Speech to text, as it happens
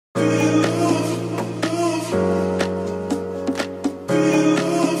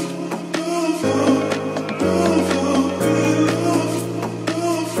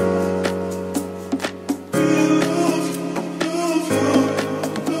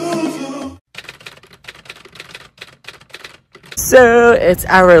So it's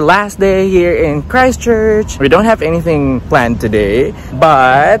our last day here in Christchurch. We don't have anything planned today,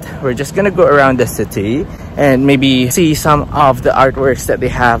 but we're just gonna go around the city and maybe see some of the artworks that they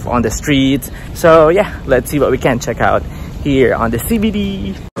have on the streets. So yeah, let's see what we can check out here on the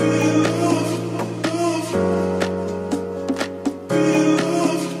CBD.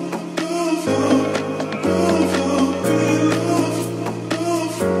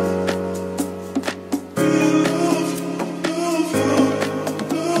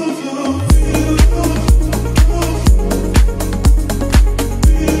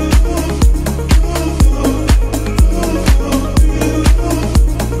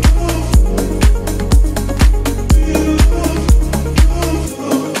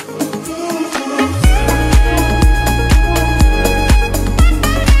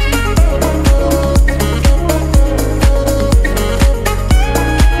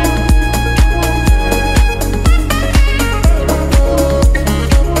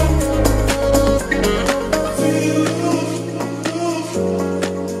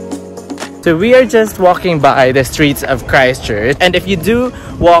 So we are just walking by the streets of Christchurch, and if you do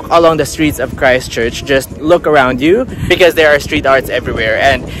walk along the streets of Christchurch, just look around you because there are street arts everywhere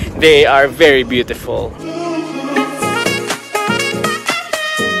and they are very beautiful.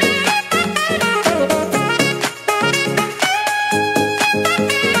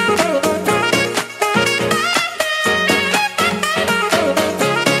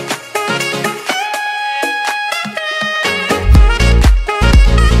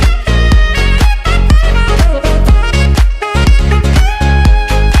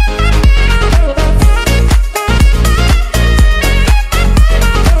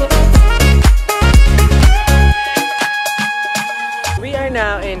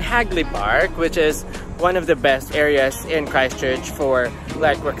 Hagley Park, which is one of the best areas in Christchurch for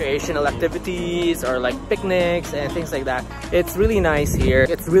like recreational activities or like picnics and things like that. It's really nice here.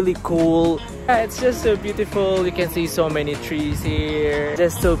 It's really cool. It's just so beautiful. You can see so many trees here.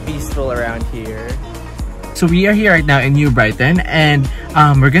 Just so peaceful around here. So we are here right now in New Brighton, and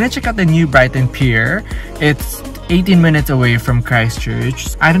we're gonna check out the New Brighton Pier. It's 18 minutes away from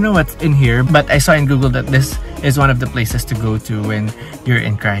Christchurch. I don't know what's in here, but I saw in Google that this is one of the places to go to when you're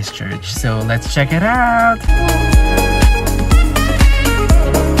in Christchurch. So let's check it out!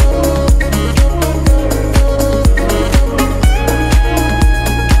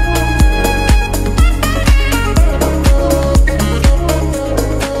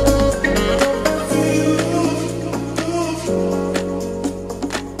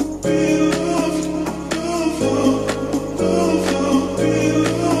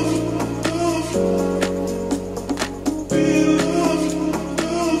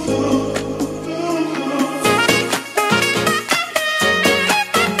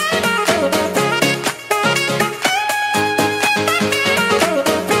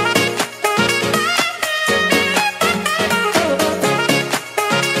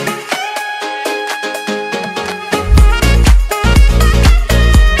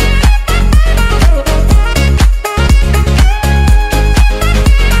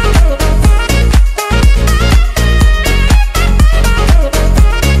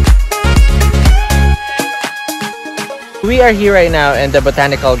 We are here right now in the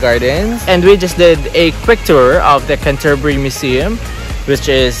Botanical Gardens, and we just did a quick tour of the Canterbury Museum, which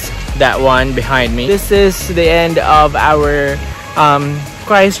is that one behind me. This is the end of our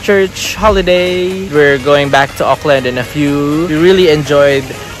Christchurch holiday. We're going back to Auckland in a few. We really enjoyed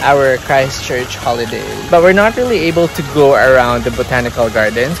our Christchurch holiday, but we're not really able to go around the Botanical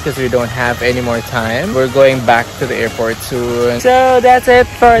Gardens because we don't have any more time. We're going back to the airport soon. So that's it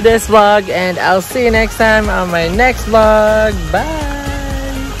for this vlog, and I'll see you next time on my next vlog. Bye!